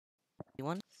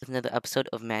Everyone, with another episode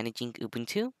of Managing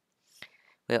Ubuntu,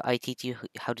 where I teach you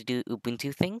how to do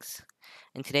Ubuntu things.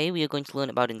 And today we are going to learn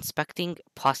about inspecting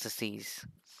processes.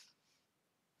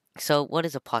 So, what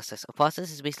is a process? A process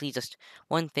is basically just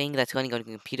one thing that's running on a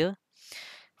computer.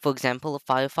 For example,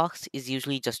 Firefox is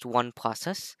usually just one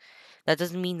process. That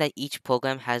doesn't mean that each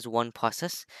program has one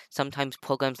process. Sometimes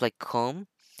programs like Chrome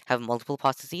have multiple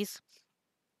processes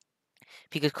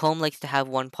because Chrome likes to have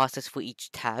one process for each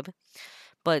tab.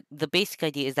 But the basic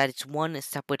idea is that it's one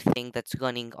separate thing that's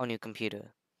running on your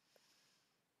computer.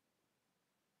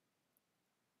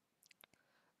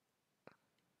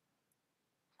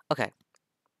 Okay,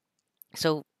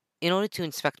 so in order to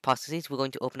inspect processes, we're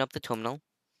going to open up the terminal.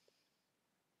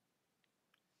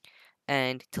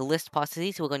 And to list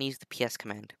processes, we're going to use the ps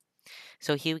command.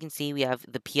 So here we can see we have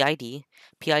the PID.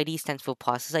 PID stands for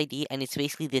process ID, and it's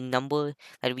basically the number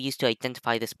that we use to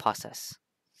identify this process.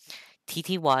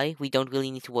 TTY, we don't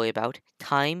really need to worry about.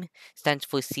 Time stands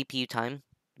for CPU time.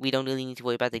 We don't really need to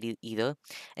worry about that either.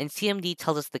 And CMD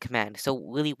tells us the command. So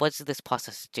really, what does this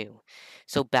process do?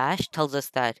 So bash tells us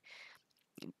that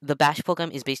the bash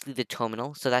program is basically the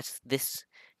terminal. So that's this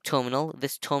terminal.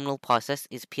 This terminal process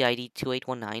is PID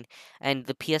 2819, and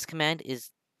the PS command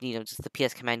is just the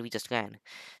PS command we just ran.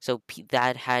 So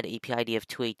that had a PID of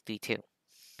 2832.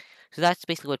 So that's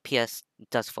basically what PS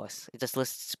does for us. It just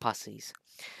lists processes.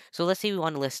 So let's say we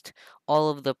want to list all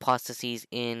of the processes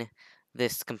in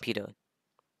this computer.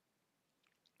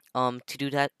 To do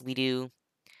that, we do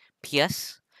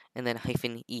PS and then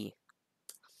 -e,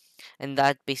 and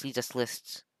that basically just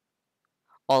lists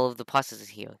all of the processes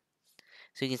here.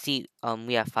 So you can see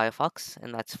we have Firefox,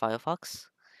 and that's Firefox.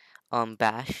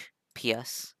 Bash,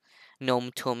 PS,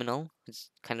 GNOME terminal, it's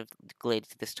kind of related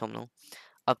to this terminal.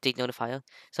 Update notifier.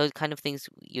 So it's kind of things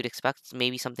you'd expect,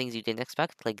 maybe some things you didn't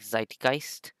expect, like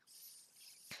Zeitgeist.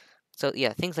 So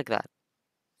yeah, things like that.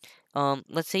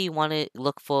 Let's say you want to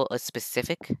look for a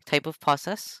specific type of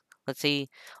process. Let's say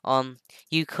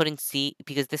you couldn't see,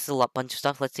 because this is a bunch of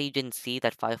stuff. Let's say you didn't see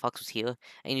that Firefox was here,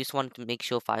 and you just wanted to make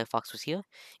sure Firefox was here.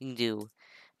 You can do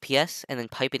PS and then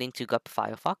pipe it into grep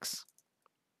Firefox.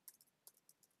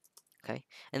 Okay,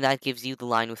 and that gives you the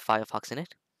line with Firefox in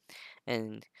it.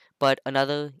 But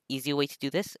another easier way to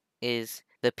do this is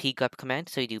the pgrep command.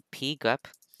 So you do pgrep,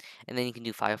 and then you can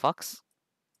do Firefox,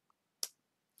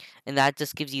 and that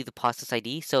just gives you the process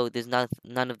ID. So there's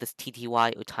none of this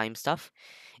TTY or time stuff.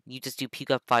 You just do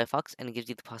pgrep Firefox, and it gives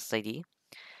you the process ID.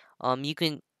 You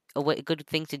can a good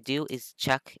thing to do is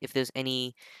check if there's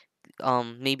any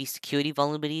maybe security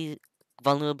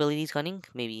vulnerabilities running.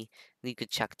 Maybe you could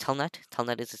check telnet.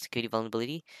 Telnet is a security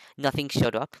vulnerability. Nothing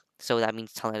showed up, so that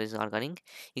means telnet is not running.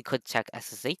 You could check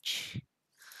SSH.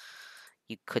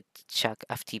 You could check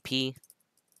FTP.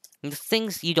 And the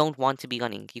things you don't want to be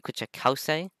running. You could check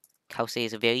Cause. Cause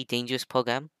is a very dangerous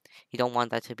program. You don't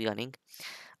want that to be running.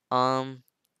 Um.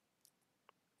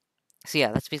 So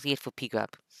yeah, that's basically it for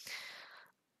pgrep.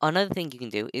 Another thing you can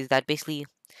do is that basically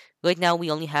right now we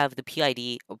only have the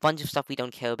PID, a bunch of stuff we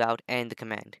don't care about, and the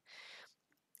command.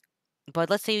 But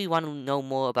let's say we want to know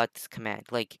more about this command,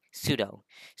 like sudo.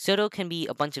 Sudo can be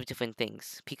a bunch of different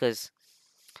things because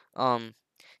um,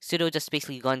 sudo just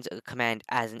basically runs a command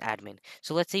as an admin.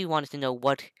 So let's say we wanted to know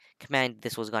what command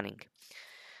this was running.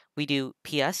 We do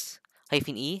ps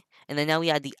 -e, and then now we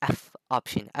add the f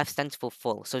option. F stands for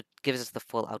full, so it gives us the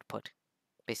full output,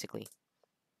 basically.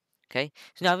 Okay,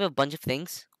 so now we have a bunch of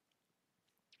things.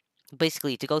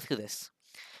 Basically, to go through this,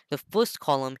 the first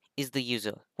column is the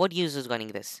user. What user is running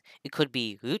this? It could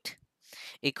be root.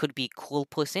 It could be cool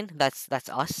person. That's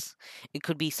us. It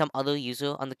could be some other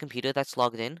user on the computer that's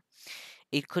logged in.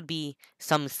 It could be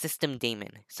some system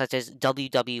daemon, such as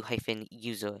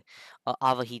ww-user,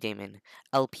 avahi daemon,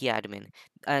 lp-admin.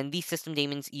 And these system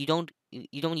daemons, you don't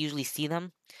usually see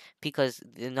them because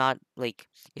they're not like,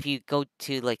 if you go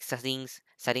to like settings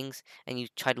and you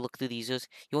try to look through the users,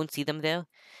 you won't see them there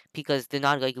because they're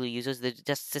not regular users. They're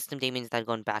just system daemons that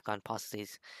run back on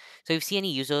processes. So if you see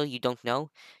any user you don't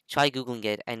know, try googling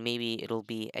it and maybe it'll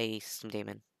be a system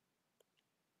daemon.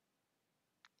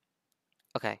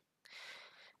 Okay.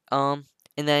 Um,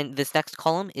 and then this next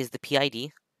column is the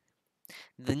PID.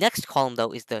 The next column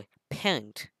though is the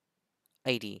parent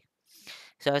ID.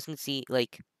 So as you can see,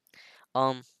 like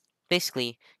um,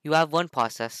 basically you have one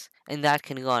process and that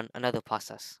can run another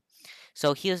process.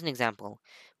 So here's an example.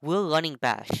 We're running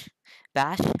bash.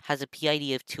 Bash has a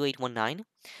PID of 2819,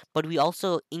 but we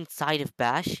also inside of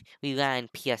bash we ran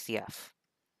psef.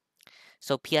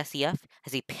 So psef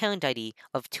has a parent ID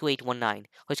of 2819,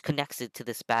 which connects it to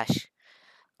this bash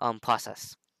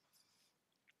process.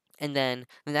 And then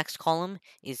the next column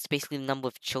is basically the number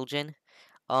of children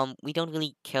we don't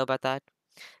really care about that.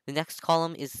 The next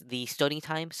column is the starting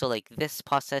time. So like this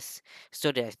process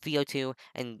started at 3:02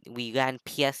 and we ran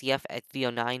PSEF at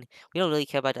 3:09. We don't really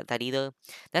care about that either.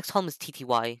 Next column is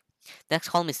TTY. Next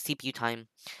column is CPU time.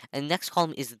 And next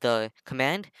column is the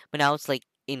command, but now it's like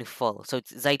in full. So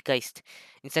it's Zeitgeist.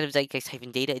 Instead of Zeitgeist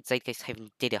hyphen data, it's Zeitgeist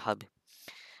hyphen data hub.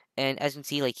 And as you can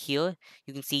see, like here,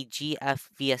 you can see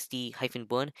gfvsd hyphen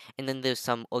burn, and then there's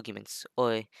some arguments.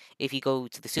 Or if you go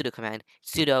to the sudo command,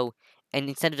 sudo, and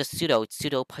instead of just sudo, it's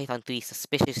sudo python3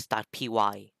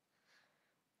 suspicious.py.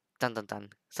 Dun dun dun.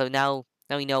 So now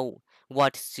we know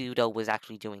what sudo was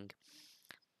actually doing.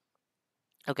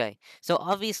 Okay, so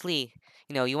obviously,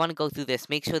 you want to go through this,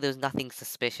 make sure there's nothing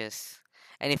suspicious.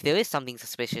 And if there is something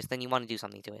suspicious, then you want to do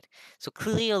something to it. So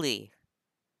clearly,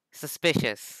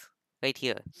 suspicious. Right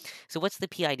here. So what's the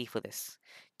PID for this?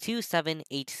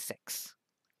 2786.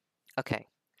 Okay.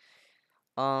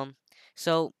 Um,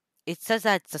 so it says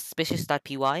that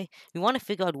suspicious.py. We want to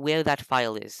figure out where that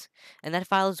file is. And that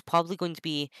file is probably going to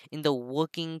be in the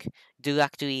working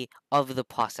directory of the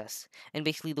process. And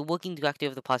basically the working directory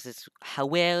of the process,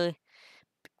 where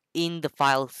in the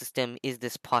file system is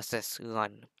this process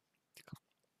run?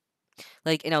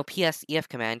 Like in our psef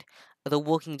command, the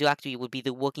working directory would be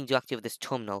the working directory of this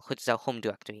terminal, which is our home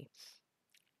directory.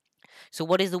 So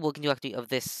what is the working directory of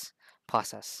this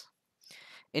process?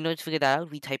 In order to figure that out,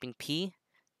 we type in pwdx,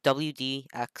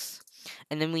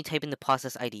 and then we type in the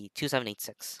process ID,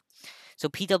 2786. So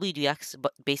pwdx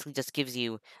basically just gives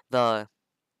you the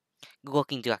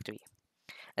working directory.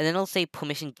 And then it'll say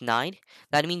permission denied.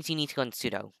 That means you need to run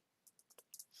sudo.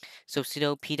 So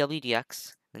sudo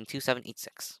pwdx, then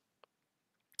 2786.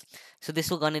 So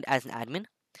this will run it as an admin,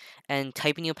 and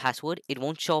type in your password. It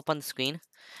won't show up on the screen,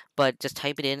 but just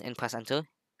type it in and press enter.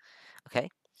 Okay,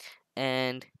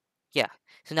 and yeah,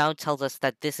 so now it tells us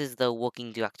that this is the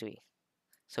working directory.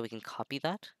 So we can copy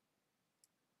that.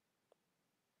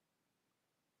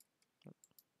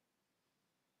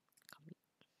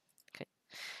 Okay,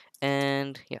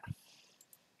 and yeah.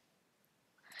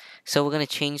 So we're going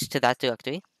to change to that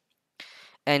directory.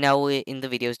 And now we're in the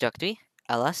videos directory,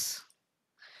 ls,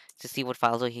 to see what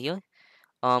files are here.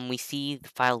 We see the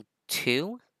file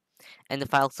 2 and the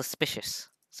file suspicious.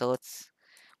 So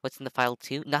what's in the file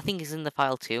 2? Nothing is in the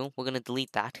file 2. We're going to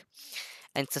delete that.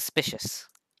 And suspicious.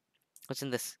 What's in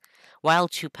this? While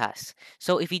true pass.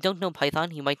 So if you don't know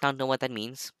Python, you might not know what that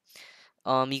means.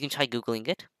 You can try Googling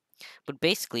it. But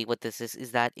basically what this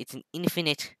is that it's an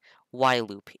infinite while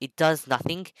loop. It does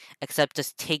nothing except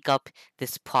just take up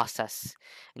this process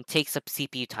and takes up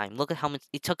CPU time. Look at how much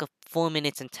it took, 4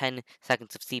 minutes and 10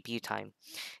 seconds of CPU time.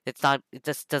 It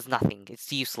just does nothing. It's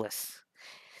useless.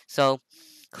 So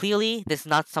clearly this is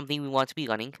not something we want to be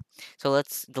running. So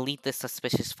let's delete this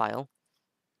suspicious file.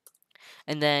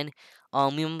 And then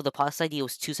remember the process ID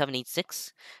was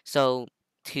 2786. So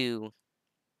to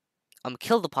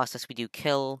kill the process, we do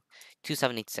kill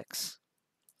 2786.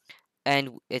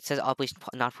 And it says operation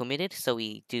not permitted, so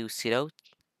we do sudo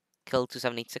kill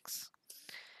 2786.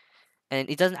 And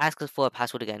it doesn't ask us for a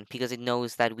password again because it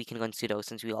knows that we can run sudo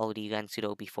since we already ran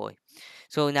sudo before.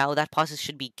 So now that process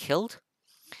should be killed.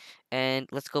 And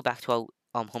let's go back to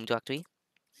our home directory.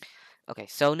 Okay,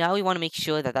 so now we want to make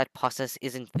sure that that process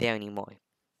isn't there anymore.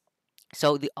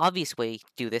 So the obvious way to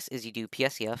do this is you do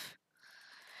psef,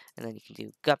 and then you can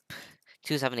do gup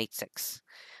 2786.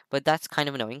 But that's kind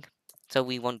of annoying. So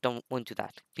we won't do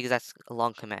that because that's a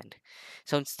long command.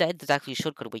 So instead, there's actually a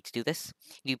shortcut way to do this.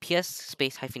 You do ps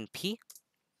space -p,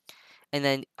 and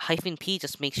then -p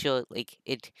just makes sure like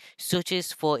it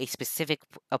searches for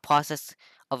a process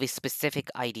of a specific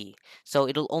ID. So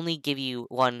it'll only give you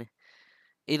one.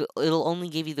 It'll only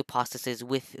give you the processes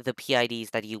with the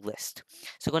PIDs that you list.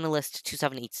 So we're going to list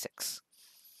 2786.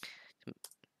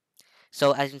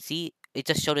 So as you can see, it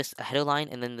just showed us a header line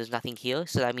and then there's nothing here.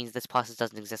 So that means this process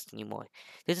doesn't exist anymore.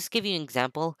 To just give you an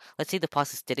example, let's say the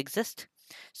process did exist.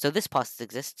 So this process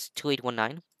exists,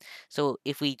 2819. So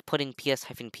if we put in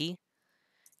ps-p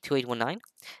 2819,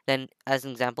 then as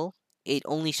an example, it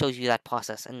only shows you that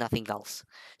process and nothing else.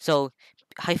 So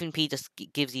 -p just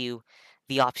gives you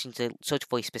the option to search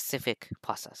for a specific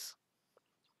process.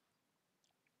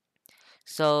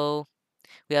 So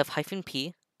we have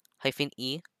 -p,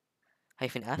 -e,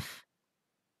 -f.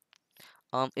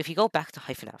 If you go back to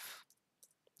 -f,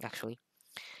 actually,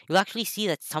 you'll actually see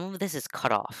that some of this is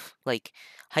cut off. Like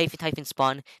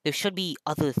 -spawn, there should be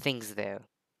other things there.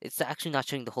 It's actually not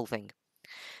showing the whole thing.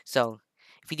 So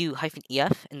if we do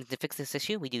 -ef, and to fix this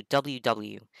issue, we do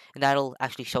ww, and that'll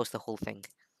actually show us the whole thing.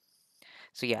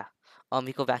 So yeah,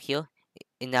 we go back here,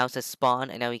 and now it says spawn,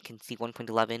 and now we can see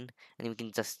 1.11, and we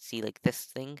can just see like this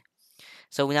thing.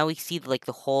 So now we see like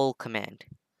the whole command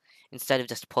instead of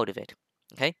just part of it.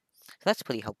 Okay, so that's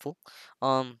pretty helpful.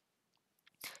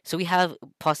 So we have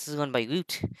processes run by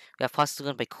root. We have processes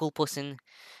run by cool person,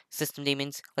 system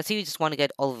daemons. Let's say we just want to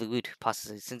get all of the root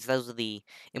processes, since those are the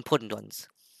important ones.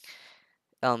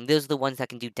 Those are the ones that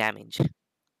can do damage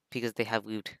because they have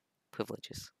root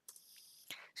privileges.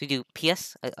 So we do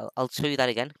ps. I'll show you that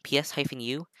again. ps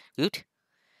 -u root.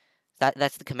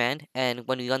 That's the command, and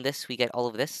when we run this, we get all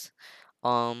of this.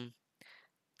 Um,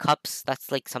 cups. That's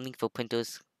like something for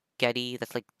printers. Getty.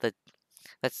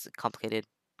 That's complicated.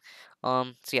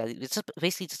 So yeah, it's just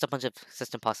basically just a bunch of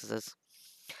system processes.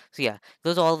 So yeah,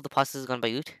 those are all of the processes run by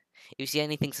root. If you see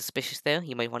anything suspicious there,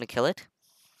 you might want to kill it.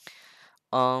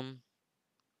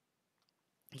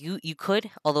 You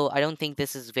could, although I don't think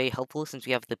this is very helpful since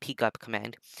we have the pgrep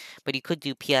command, but you could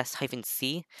do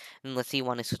ps-c, and let's say you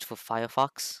want to search for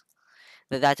Firefox.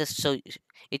 That just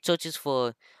it searches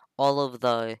for all of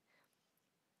the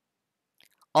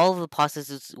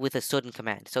processes with a certain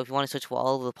command. So if you want to search for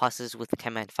all of the processes with the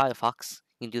command Firefox,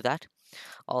 you can do that.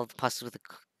 All of the processes with the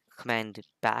command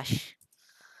bash.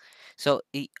 So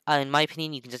in my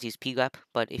opinion, you can just use pgrep,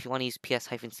 but if you want to use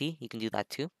ps-c, you can do that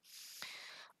too.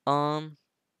 Um,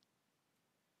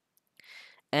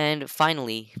 and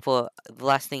finally, for the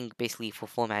last thing, basically for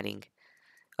formatting,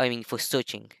 I mean for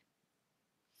searching,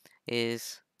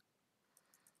 is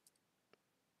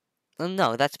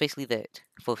no, that's basically it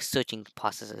for searching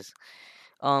processes.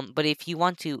 But if you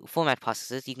want to format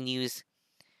processes, you can use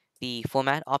the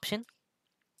format option,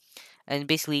 and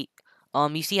basically,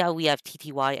 you see how we have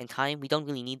tty and time. We don't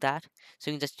really need that, so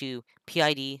you can just do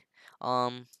pid,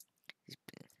 um,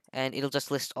 and it'll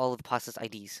just list all of the process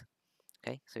IDs.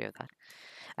 Okay, so we have that.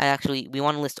 And actually, we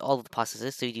want to list all of the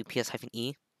processes, so you do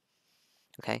ps-e.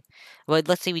 Okay, but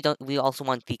let's say we don't. We also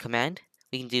want the command.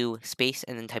 We can do space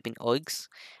and then type in args,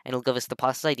 and it'll give us the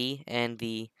process ID and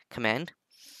the command.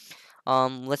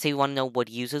 Let's say we want to know what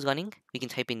user is running. We can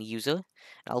type in user.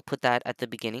 I'll put that at the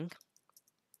beginning.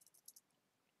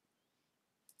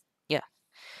 Yeah.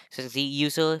 So it's the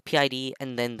user PID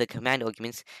and then the command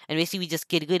arguments, and basically we just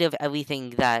get rid of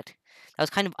everything that was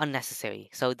kind of unnecessary.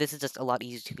 So this is just a lot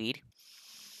easier to read.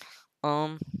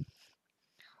 Um,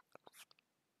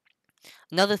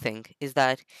 Another thing is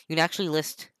that you can actually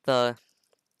list the.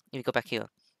 Let me go back here.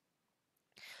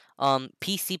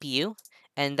 pcpu,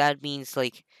 and that means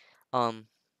like,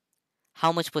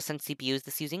 how much percent CPU is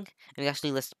this using, and we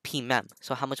actually list pmem.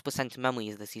 So how much percent memory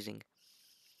is this using?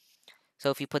 So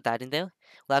if you put that in there,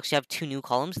 we'll actually have two new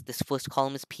columns. This first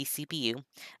column is pcpu, and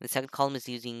the second column is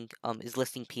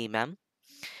listing pmem.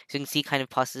 So you can see kind of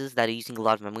processes that are using a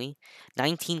lot of memory.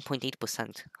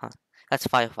 19.8%. Huh. That's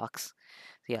Firefox.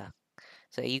 So yeah.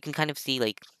 So you can kind of see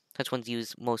like which ones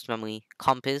use most memory.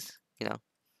 Comp is,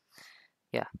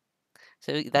 yeah.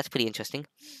 So that's pretty interesting.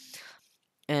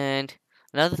 And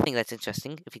another thing that's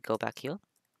interesting, if you go back here,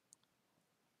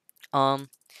 um,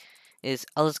 is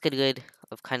I'll just get rid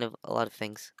of kind of a lot of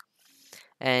things.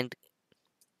 And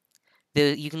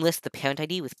you can list the parent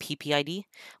ID with ppid,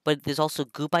 but there's also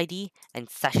group ID and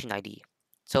session ID.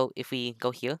 So if we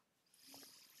go here,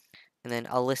 and then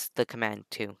I'll list the command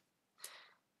too.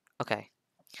 Okay.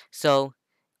 So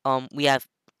we have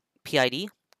PID,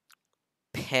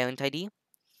 parent ID,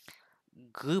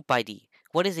 group ID.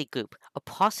 What is a group? A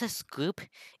process group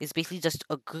is basically just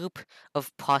a group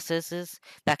of processes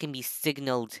that can be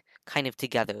signaled kind of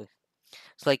together.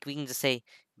 So like we can just say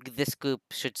this group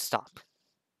should stop.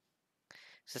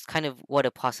 So it's kind of what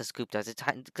a process group does. It's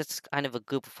kind of a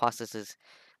group of processes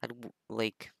that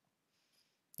like,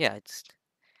 yeah,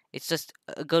 it's just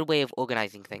a good way of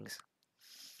organizing things.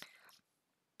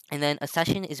 And then a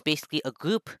session is basically a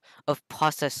group of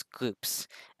process groups,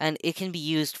 and it can be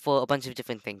used for a bunch of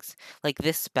different things. Like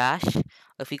this bash,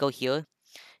 if we go here,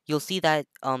 you'll see that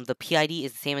the PID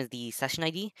is the same as the session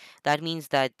ID. That means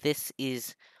that this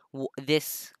is the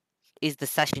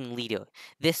session leader.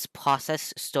 This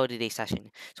process started a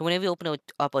session. So whenever you open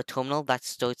up a terminal, that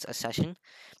starts a session.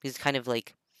 Because it's kind of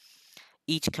like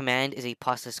each command is a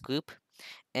process group,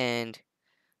 and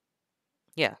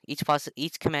yeah,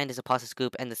 each command is a process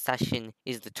group, and the session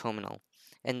is the terminal,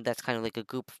 and that's kind of like a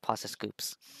group of process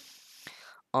groups.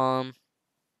 Um,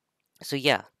 so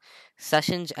yeah,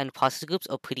 sessions and process groups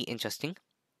are pretty interesting.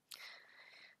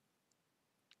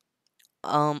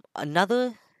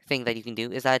 Another thing that you can do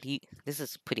is that this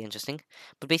is pretty interesting,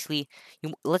 but basically,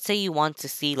 let's say you want to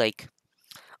see like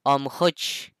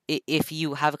which if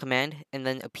you have a command and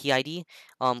then a PID,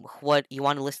 what you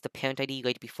want to list the parent ID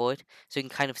right before it, so you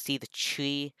can kind of see the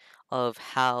tree of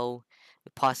how the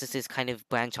processes kind of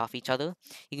branch off each other.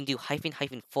 You can do hyphen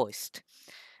hyphen first,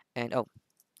 and oh,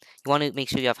 You want to make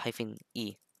sure you have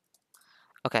 -e.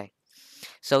 Okay,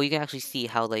 so you can actually see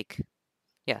how like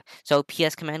yeah. So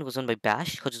ps command was run by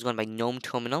bash, which is run by gnome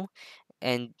terminal,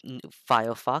 and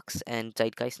Firefox and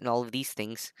Zeitgeist and all of these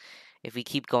things. If we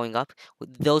keep going up,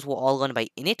 those were all run by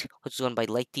init, which was run by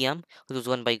lightdm, which was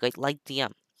run by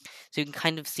lightdm. So you can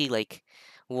kind of see like,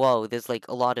 whoa, there's like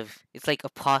a lot of, it's like a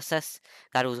process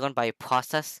that was run by a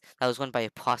process that was run by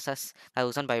a process that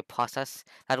was run by a process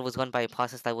that was run by a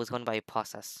process that was run by a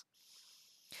process.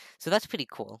 So that's pretty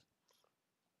cool,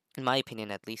 in my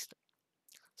opinion at least.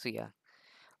 So yeah.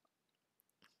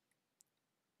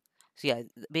 So yeah,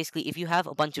 basically if you have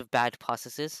a bunch of bad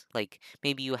processes, like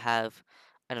maybe you have,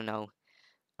 I don't know,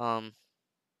 um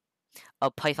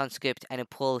a Python script and a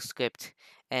Perl script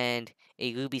and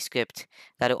a Ruby script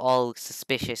that are all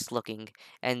suspicious looking,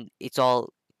 and they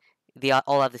all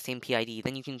have the same PID,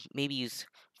 then you can maybe use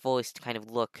voice to kind of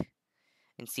look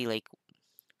and see like,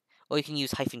 or you can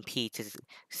use -p to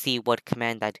see what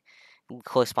command that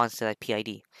corresponds to that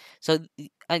PID. So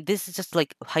this is just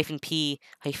like -p, -u,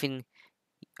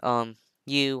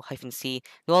 -c.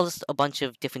 They're all just a bunch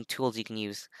of different tools you can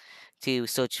use to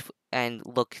search and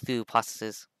look through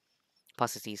processes.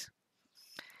 This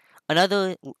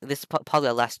is probably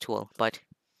our last tool, but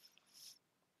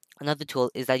another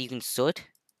tool is that you can sort.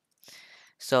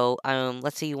 So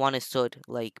let's say you want to sort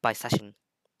like by session.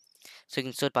 So you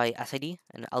can sort by SID,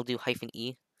 and I'll do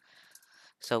 -e.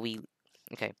 So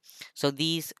okay. So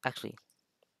these actually,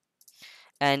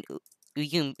 and we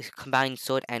can combine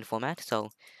sort and format. So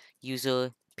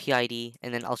user PID,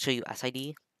 and then I'll show you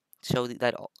SID, show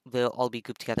that they'll all be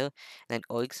grouped together, and then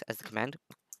args as the command.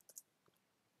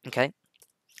 Okay.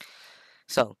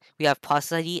 So we have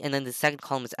process ID, and then the second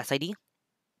column is SID.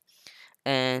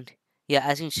 And yeah,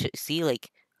 as you can see,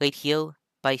 like right here,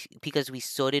 because we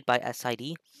sorted by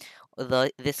SID,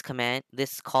 this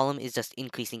column is just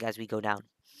increasing as we go down.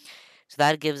 So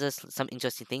that gives us some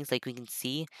interesting things. Like we can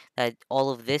see that all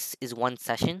of this is one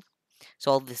session.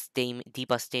 So all of this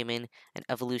dbus daemon and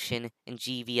evolution and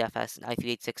gvfs and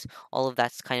i386, all of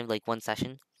that's kind of like one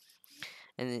session.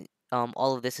 And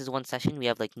all of this is one session. We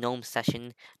have like gnome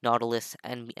session, nautilus,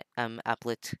 and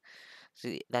applet.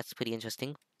 So that's pretty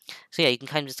interesting. So yeah, you can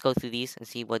kind of just go through these and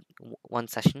see what one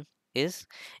session is.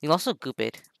 You can also group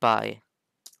it by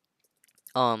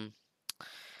um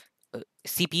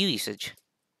CPU usage.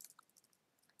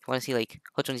 You want to see like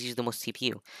which ones use the most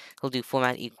CPU. He'll do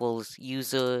format equals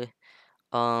user,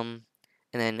 um,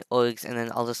 and then args, and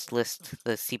then I'll just list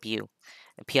the CPU,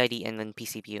 PID, and then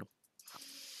pcpu.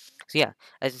 So yeah,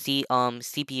 as you see,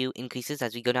 CPU increases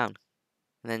as we go down,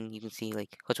 and then you can see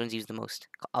like which ones use the most.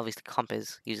 Obviously,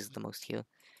 Compass uses the most here.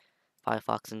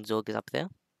 Firefox and Zorg is up there.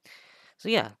 So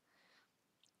yeah,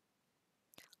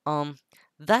 um,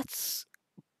 that's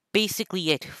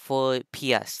basically it for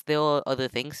PS. There are other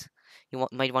things.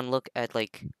 Might want to look at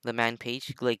like the man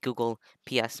page, like Google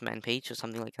PS man page or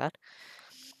something like that.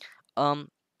 Um,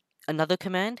 Another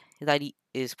command that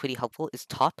is pretty helpful is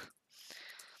top.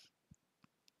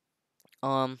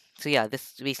 So yeah,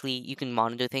 this basically you can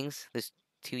monitor things. There's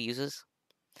two uses.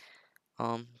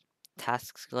 Um,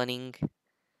 Tasks running,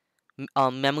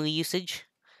 memory usage.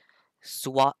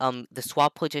 The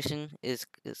swap partition it's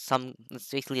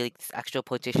basically like this extra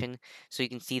partition, so you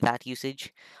can see that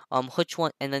usage. Which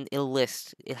one, and then it'll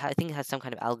list. I think it has some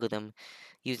kind of algorithm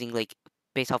using like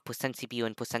based off percent CPU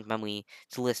and percent memory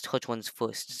to list which one's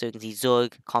first. So you can see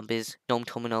Zerg, Compass, GNOME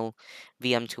Terminal,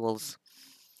 VM tools.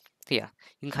 So yeah,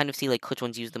 you can kind of see like which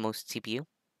ones use the most CPU.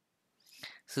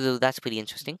 So that's pretty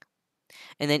interesting.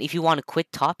 And then if you want to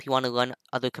quit top, you want to run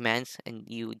other commands, and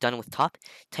you done with top,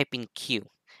 type in Q.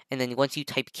 And then once you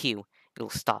type Q, it'll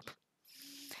stop.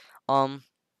 Um,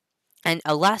 and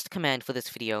a last command for this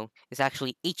video is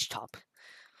actually htop.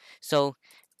 So,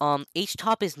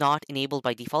 htop is not enabled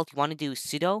by default. You want to do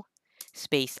sudo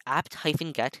space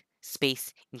apt-get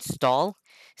space install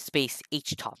space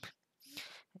htop.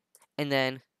 And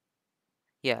then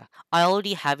yeah, I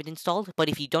already have it installed, but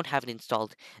if you don't have it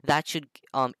installed, that should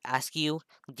ask you,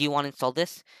 do you want to install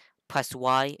this? Press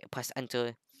Y, press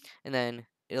enter, and then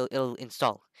it'll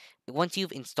install. Once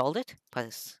you've installed it,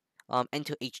 press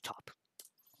enter htop.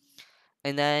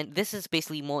 And then this is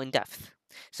basically more in depth.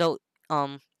 So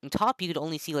in top you could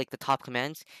only see like the top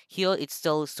commands. Here it's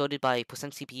still sorted by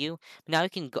percent CPU, but now you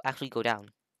can actually go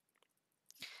down.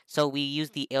 So we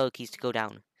use the arrow keys to go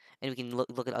down, and we can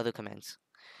look at other commands.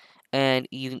 And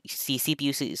you can see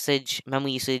CPU usage,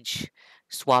 memory usage,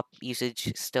 swap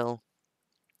usage still.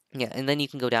 Yeah, and then you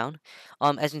can go down.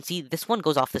 As you can see, this one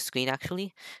goes off the screen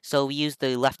actually. So we use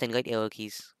the left and right arrow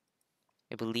keys,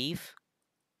 I believe.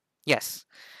 Yes,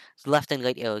 left and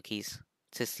right arrow keys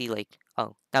to see like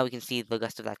Oh, now we can see the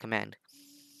rest of that command.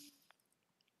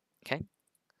 Okay.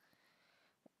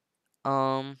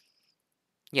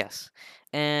 Yes.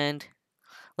 And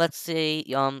let's say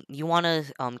you want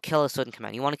to kill a certain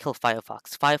command. You want to kill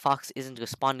Firefox. Firefox isn't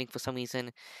responding for some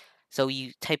reason. So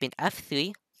you type in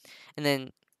F3 and then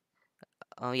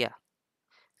yeah,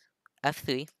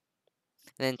 F3 and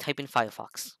then type in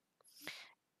Firefox.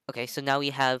 Okay, so now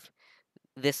we have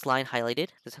this line highlighted.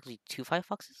 There's actually two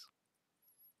Firefoxes.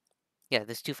 Yeah,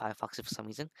 there's two Firefoxes for some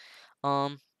reason.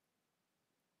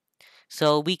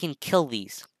 So we can kill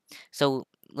these. So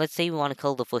let's say we want to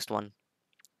kill the first one.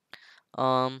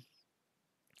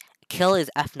 Kill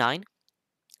is F9.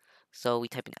 So we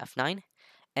type in F9.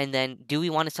 And then do we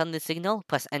want to send the signal?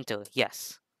 Press enter.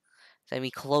 Yes. So then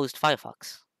we closed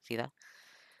Firefox. See that?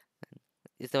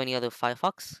 Is there any other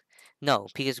Firefox? No,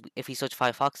 because if we search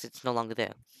Firefox, it's no longer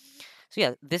there. So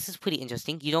yeah, this is pretty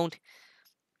interesting. You don't...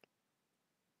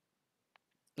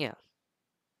 Yeah.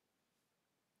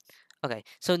 Okay,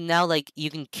 so now, like, you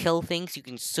can kill things, you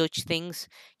can search things,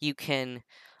 you can...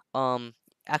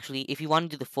 Actually, if you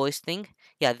want to do the first thing,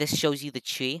 yeah, this shows you the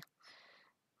tree.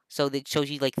 So it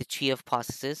shows you, like, the tree of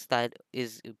processes that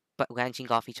is branching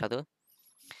off each other.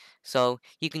 So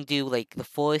you can do, like, the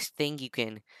first thing, you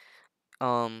can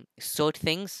sort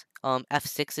things.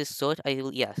 F6 is sort.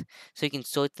 Yes. So you can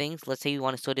sort things. Let's say you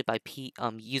want to sort it by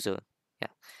user. Yeah.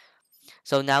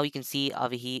 So now you can see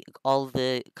over here all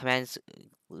the commands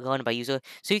run by user.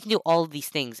 So you can do all of these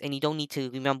things, and you don't need to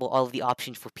remember all of the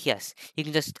options for PS. You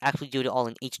can just actually do it all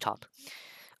in htop.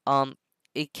 Um,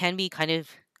 it can be kind of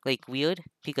like weird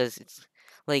because it's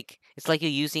like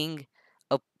you're using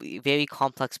a very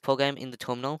complex program in the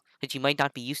terminal that you might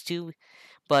not be used to,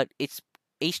 but it's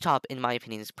htop, in my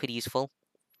opinion, is pretty useful.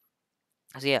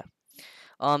 So yeah,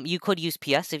 you could use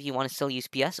PS if you want to still use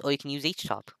PS, or you can use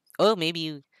htop, or maybe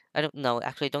you. I don't know.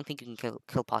 Actually, I don't think you can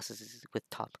kill processes with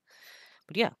top.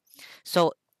 But yeah,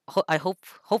 so I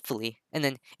hopefully, and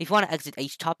then if you want to exit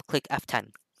htop, click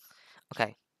F10.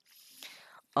 Okay.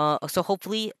 So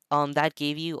hopefully, that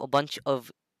gave you a bunch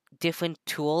of different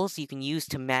tools you can use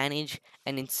to manage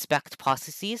and inspect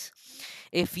processes.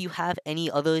 If you have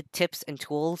any other tips and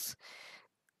tools,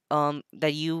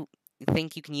 that you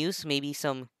think you can use, maybe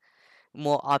some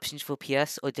more options for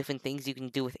PS or different things you can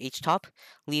do with htop,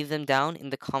 leave them down in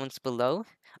the comments below.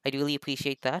 I'd really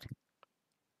appreciate that.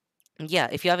 And yeah,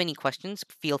 if you have any questions,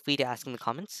 feel free to ask in the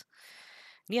comments.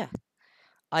 Yeah,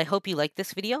 I hope you liked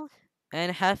this video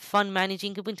and have fun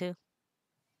managing Ubuntu.